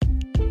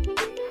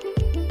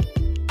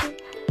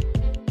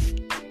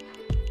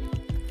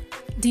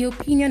The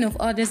opinion of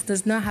others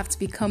does not have to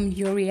become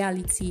your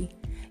reality.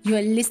 You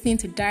are listening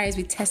to Diaries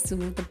with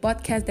Testicle, the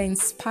podcast that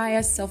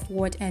inspires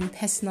self-worth and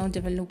personal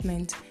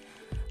development.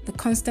 The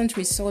constant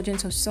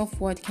resurgence of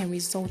self-worth can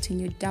result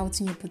in you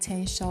doubting your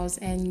potentials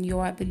and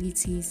your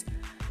abilities.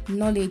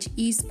 Knowledge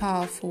is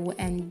powerful,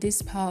 and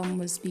this power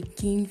must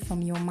begin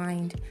from your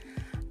mind.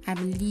 I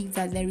believe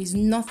that there is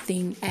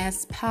nothing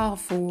as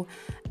powerful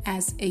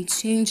as a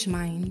changed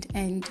mind,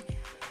 and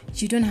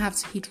you don't have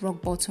to hit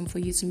rock bottom for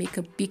you to make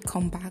a big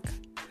comeback.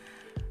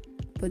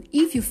 But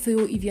if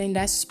you're in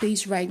that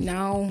space right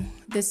now,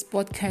 this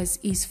podcast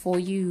is for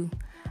you.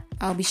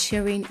 I'll be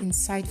sharing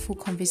insightful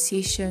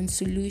conversations,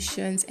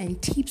 solutions,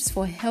 and tips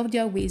for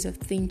healthier ways of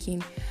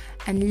thinking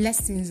and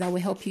lessons that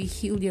will help you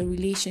heal your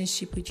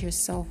relationship with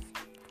yourself.